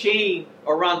a chain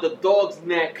around the dog's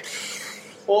neck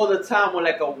all the time with,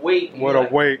 like, a weight. What a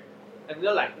weight. And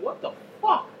they're like, what the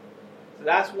fuck? So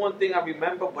that's one thing I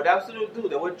remember. But that's what they would do.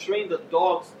 They would train the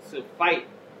dogs to fight.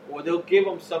 Or they'll give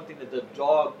them something that the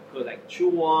dog could, like,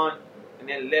 chew on and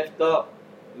then lift up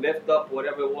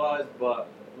whatever it was. But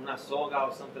una soga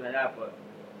or something like that. But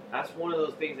that's one of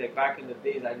those things that back in the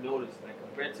days I noticed. Like,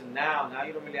 compared to now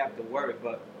you don't really have to worry.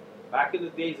 But back in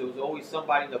the days, there was always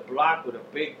somebody in the block with a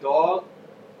big dog.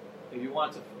 If you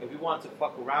want to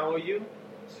fuck around with you,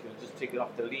 you'll just take it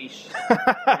off the leash.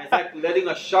 And it's like letting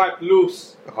a shark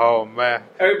loose. Oh, man.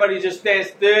 Everybody just stand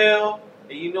still.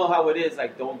 And you know how it is.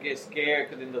 Like, don't get scared,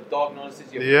 because then the dog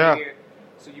notices you're here.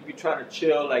 So you be trying to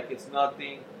chill like it's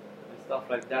nothing and stuff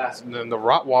like that. And then the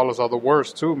Rottweilers are the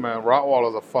worst, too, man.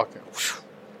 Rottweilers are fucking...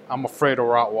 I'm afraid of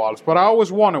Rottweilers. But I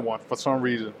always wanted one for some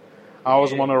reason. I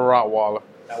always wanted a Rottweiler.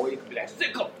 That way you can be like,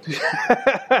 sick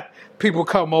 'em. People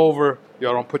come over.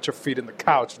 Yo, don't put your feet in the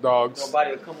couch, dogs.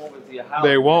 Nobody will come over to your house.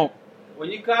 They won't. When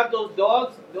you have those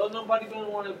dogs, nobody gonna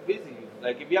want to visit you.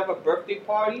 Like if you have a birthday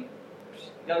party, you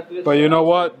gotta do this. But you know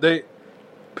what?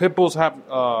 Pit bulls have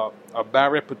a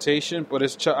bad reputation, but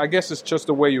I guess it's just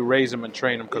the way you raise them and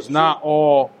train them. Because not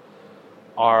all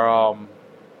are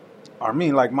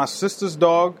mean. Like my sister's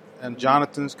dog and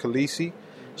Jonathan's Khaleesi,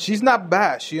 she's not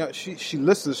bad. She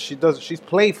listens. She's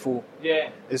playful. Yeah.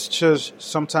 It's just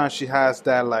sometimes she has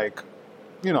that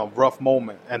rough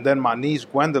moment. And then my niece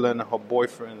Gwendolyn and her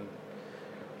boyfriend,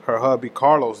 her hubby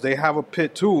Carlos, they have a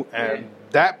pit too. And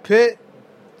that pit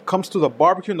comes to the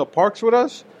barbecue in the parks with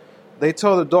us. They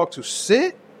tell the dog to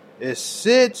sit. It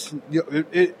sits.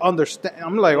 It understand.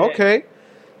 I'm like, okay.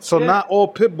 So not all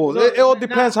pit bulls. No, it all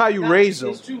depends how you raise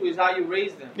them. It's true. It's how you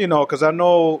raise them. Because I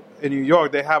know in New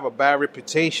York they have a bad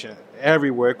reputation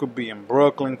everywhere. It could be in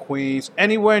Brooklyn, Queens,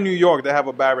 anywhere in New York they have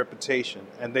a bad reputation,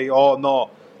 and they all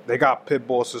know they got pit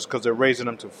bulls because they're raising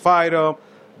them to fight them.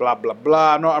 Blah blah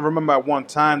blah. I remember at one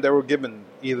time they were given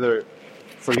either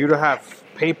for you to have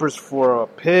papers for a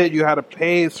pit, you had to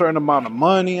pay a certain amount of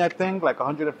money. I think like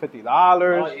 $150.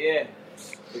 Oh yeah.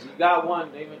 If you got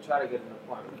one, they even try to get an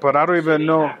apartment. But I don't even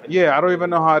know. Yeah, I don't even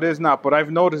know how it is now. But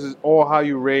I've noticed it's all how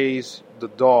you raise the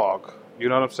dog. You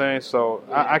know what I'm saying? So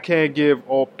I can't give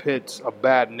all pits a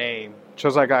bad name.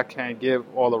 Just like I can't give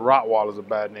all the Rottweilers a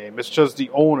bad name. It's just the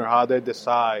owner, how they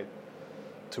decide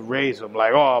to raise them.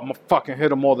 Like, oh, I'm going to fucking hit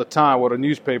them all the time with a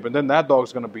newspaper. And then that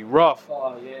dog's going to be rough.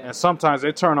 Oh, yeah. And sometimes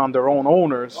they turn on their own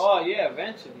owners. Oh, yeah,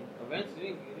 eventually.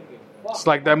 It's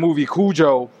like that movie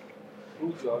Cujo.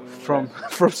 From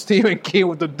Stephen King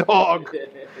with the dog.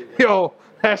 Yo,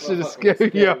 that shit is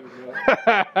scary. Yo.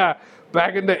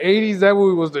 Back in the 80s, that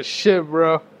movie was the shit,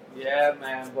 bro. Yeah,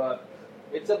 man, but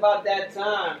it's about that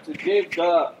time to give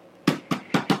the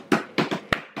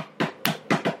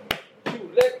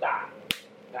chuleta,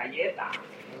 galleta,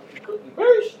 cookie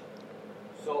version.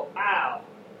 So, Al,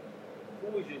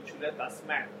 who is your chuleta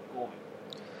smack going?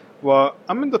 Well,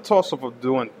 I'm in the toss-up of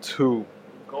doing two.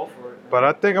 Go for it. Man. But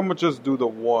I think I'm going to just do the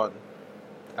one.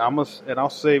 And I'll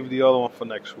save the other one for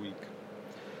next week.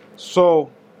 So,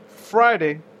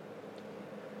 Friday,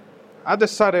 I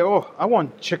decided, I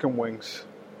want chicken wings.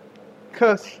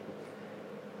 Because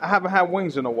I haven't had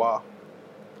wings in a while.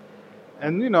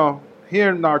 And, here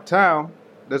in our town,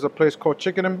 there's a place called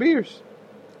Chicken and Beers.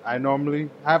 I normally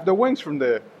have the wings from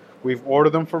there. We've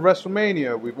ordered them for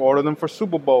WrestleMania. We've ordered them for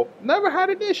Super Bowl. Never had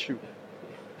an issue.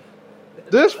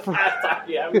 This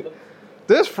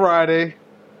Friday,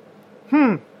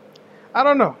 I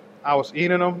don't know. I was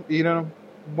eating them,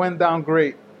 went down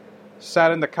great.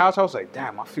 Sat in the couch. I was like,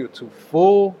 damn, I feel too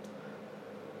full.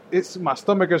 My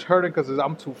stomach is hurting because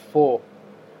I'm too full.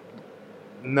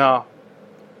 No.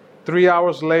 3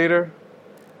 hours later,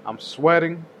 I'm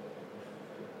sweating.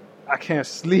 I can't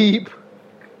sleep.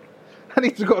 I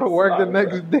need to go to work the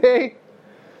next day.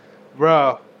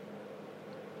 Bro.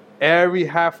 Every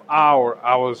half hour,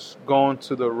 I was going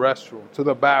to the restroom, to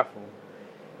the bathroom,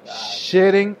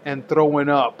 shitting and throwing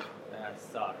up. That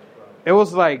sucks, bro. It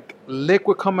was like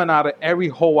liquid coming out of every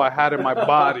hole I had in my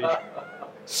body.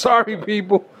 Sorry,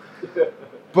 people.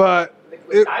 But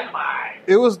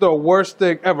it was the worst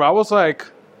thing ever. I was like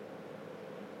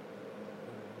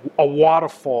a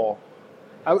waterfall.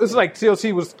 It's like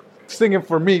TLC was singing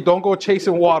for me, don't go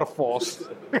chasing waterfalls.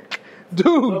 Dude.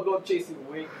 Don't go chasing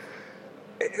wings.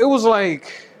 It was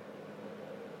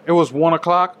 1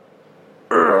 o'clock,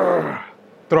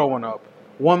 throwing up.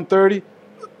 1:30,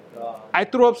 I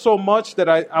threw up so much that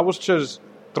I was just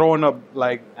throwing up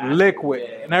like liquid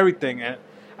and everything. And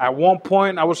at one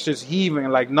point, I was just heaving,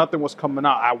 like nothing was coming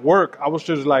out. At work, I was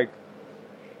just like,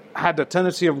 I had the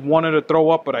tendency of wanting to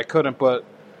throw up, but I couldn't. But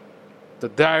the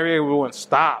diarrhea wouldn't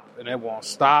stop, and it won't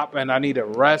stop, and I needed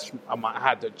rest. I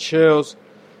had the chills.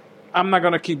 I'm not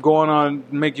going to keep going on,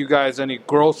 make you guys any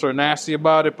gross or nasty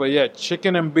about it. But yeah,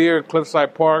 Chicken and Beer at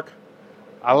Cliffside Park.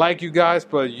 I like you guys,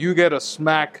 but you get a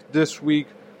smack this week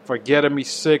for getting me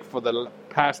sick for the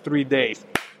past 3 days.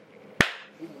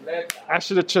 Chuleta. I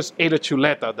should have just ate a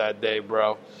chuleta that day,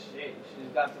 bro. Shit, you should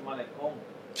have got some on that cone.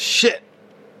 Shit.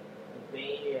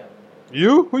 Damn.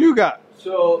 You? Who you got?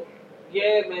 So,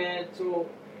 yeah, man. So,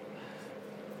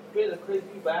 been a crazy,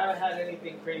 but I haven't had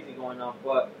anything crazy going on.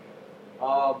 But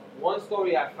one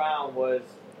story I found was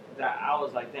that I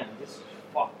was like, damn, this is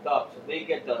fucked up. So they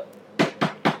get the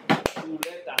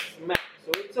chuleta smack.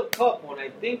 So it's a couple, and I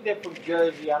think they're from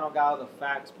Jersey. I don't got all the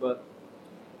facts, but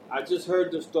I just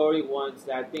heard the story once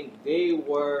that I think they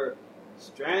were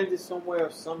stranded somewhere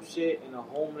or some shit, and a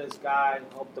homeless guy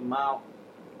helped them out.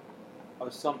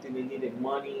 or something. They needed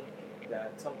money.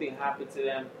 That something happened to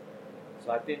them.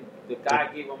 So I think the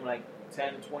guy gave them like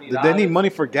 $10, $20. Did they need money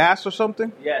for gas or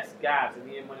something? Yes, gas. They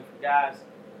needed money for gas.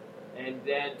 And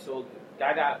then so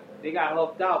they got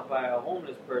helped out by a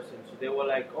homeless person. So they were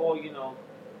like, oh, you know,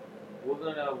 we're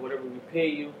gonna whatever we pay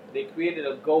you. They created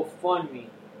a GoFundMe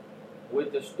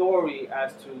with the story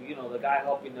as to, you know, the guy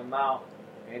helping them out.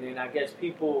 And then I guess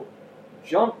people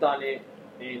jumped on it,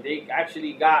 and they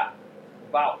actually got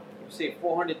about, say,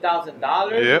 $400,000,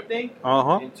 I think,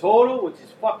 in total, which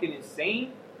is fucking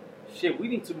insane. Shit, we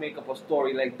need to make up a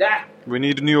story like that. We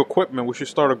need new equipment. We should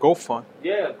start a GoFund.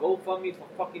 Yeah, GoFundMe for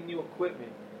fucking new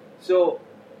equipment. So,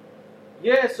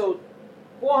 yeah, so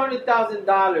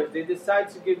 $400,000. They decide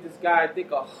to give this guy, I think,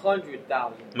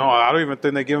 $100,000. No, I don't even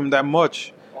think they give him that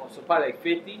much. Oh, so probably like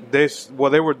 50. What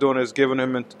they were doing is giving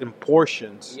him in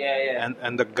portions. Yeah.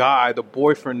 And the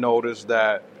boyfriend noticed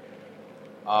that.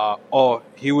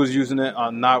 He was using it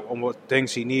on not on what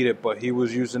things he needed, but he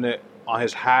was using it on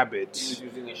his habits. He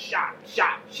was using it shot.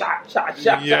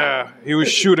 Yeah, he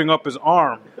was shooting up his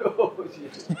arm. Oh,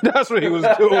 shit. That's what he was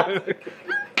doing.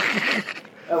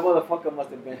 That motherfucker must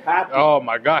have been happy. Oh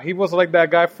my God, he was like that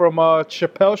guy from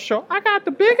Chappelle's show. I got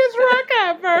the biggest rack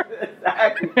ever.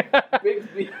 Exactly.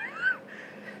 Big.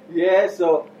 Yeah,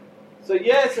 so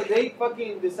they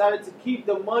fucking decided to keep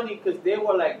the money because they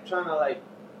were like trying to like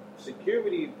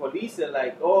security police it,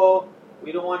 like, oh,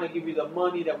 we don't want to give you the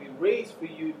money that we raised for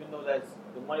you, even though that's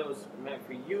the money was meant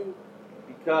for you,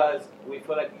 because we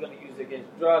feel like you're gonna use it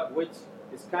against drug, which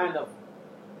is kind of,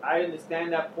 I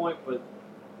understand that point, but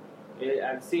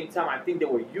at the same time, I think they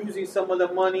were using some of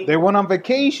the money. They went on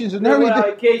vacations and everything. everything.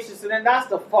 They went on vacations, and then that's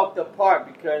the fucked up part,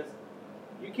 because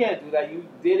you can't do that. You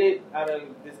did it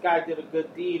this guy did a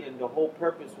good deed, and the whole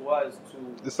purpose was to.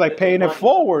 It's like paying it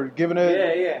forward, giving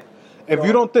it. Yeah. If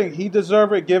you don't think he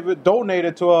deserves it, donate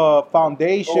it to a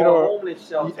foundation or a homeless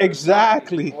shelter.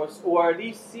 Exactly. Or at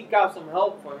least seek out some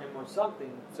help for him or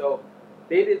something. So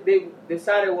they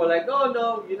decided, well, like, oh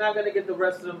no, you're not gonna get the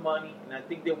rest of the money. And I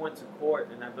think they went to court,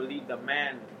 and I believe the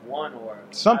man won or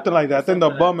something like that. I think the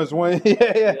bum is winning. Yeah.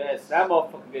 Yes, that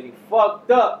motherfucker getting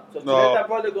fucked up. So that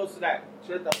brother goes to that.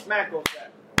 That smack goes to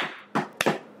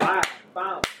that.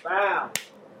 Bam.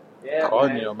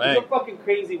 Yeah, man. It's a fucking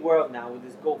crazy world now with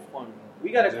this GoFundMe.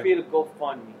 We gotta create a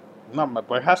GoFundMe. No,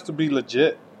 but it has to be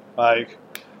legit. Like,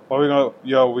 we're gonna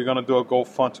do a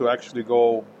GoFund to actually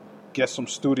go get some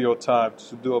studio time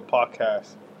to do a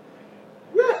podcast.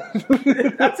 Yeah,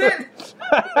 that's it.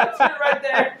 That's it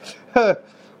right there.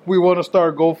 We want to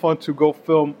start a GoFund to go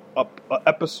film a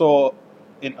episode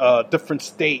in a different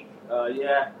state.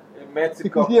 Yeah, in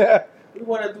Mexico. Yeah. We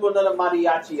want to do another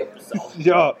mariachi episode.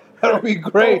 Yeah, that would be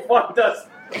great. GoFund us.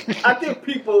 I think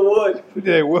people would.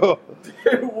 They will.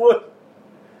 They would.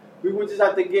 We would just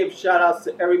have to give shout outs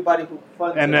to everybody who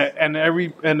funds us. And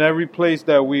every place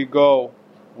that we go,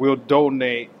 we'll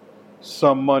donate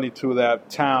some money to that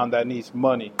town that needs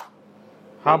money.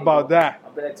 How about that?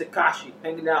 I'll be like Tekashi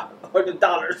hanging out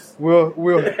 $100. We'll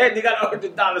they got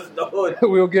 $100 in the hood.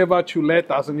 We'll give out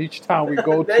chuletas in each town we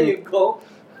go there to. You go.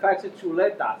 Packs of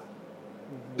chuletas.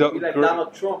 Be like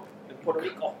Donald Trump in Puerto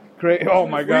Rico. Great! Oh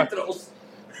my God!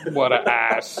 What an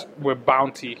ass with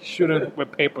bounty, shooting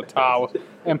with paper towels,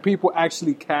 and people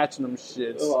actually catching them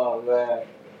shits. Oh man,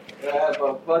 yeah,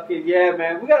 but fucking yeah,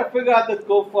 man, we gotta figure out this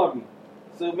GoFundMe.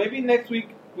 So maybe next week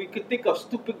we could think of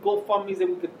stupid GoFundMes that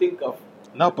we could think of.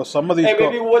 No, but some of these. Hey,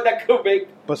 maybe what that could make.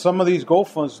 But some of these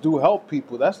GoFunds do help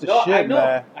people. That's the shit,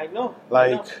 man. I know.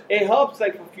 Like it helps,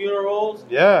 like for funerals.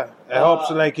 Yeah, it helps.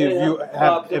 Like if you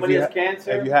have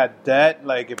cancer, if you had debt,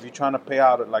 like if you're trying to pay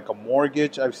out like a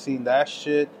mortgage. I've seen that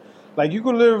shit. Like you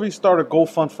could literally start a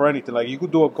GoFund for anything. Like you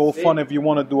could do a GoFund if you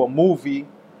want to do a movie.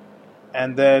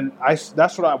 And then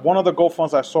one of the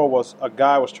GoFunds I saw was a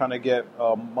guy was trying to get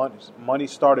money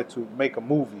started to make a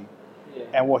movie. Yeah.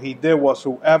 And what he did was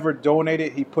whoever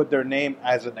donated, he put their name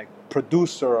as a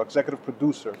producer or executive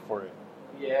producer for it.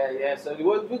 Yeah. So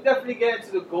we'll definitely get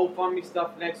into the GoFundMe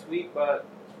stuff next week. But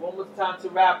it's almost time to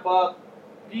wrap up.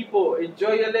 People,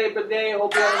 enjoy your Labor Day.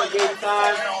 Hope you're having a great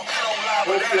time.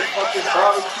 Hope you're fucking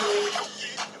barbecue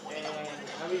and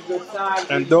having a good time.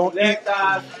 And don't eat.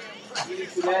 Eating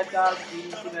chuletas.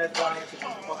 It's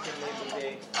fucking Labor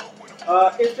Day.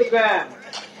 Instagram.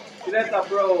 Chuleta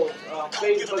Bros,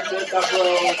 Facebook Chuleta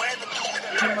Bros,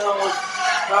 emails,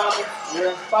 comments, we're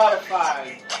on Spotify,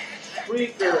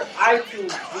 Spreaker,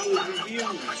 iTunes, leave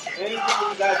reviews, anything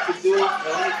you guys could do,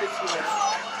 only 60 minutes,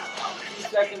 2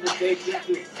 seconds a day, please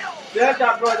do.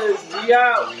 Chuleta Brothers, we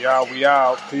out. We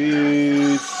out.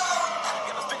 Peace.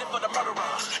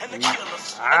 We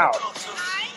out.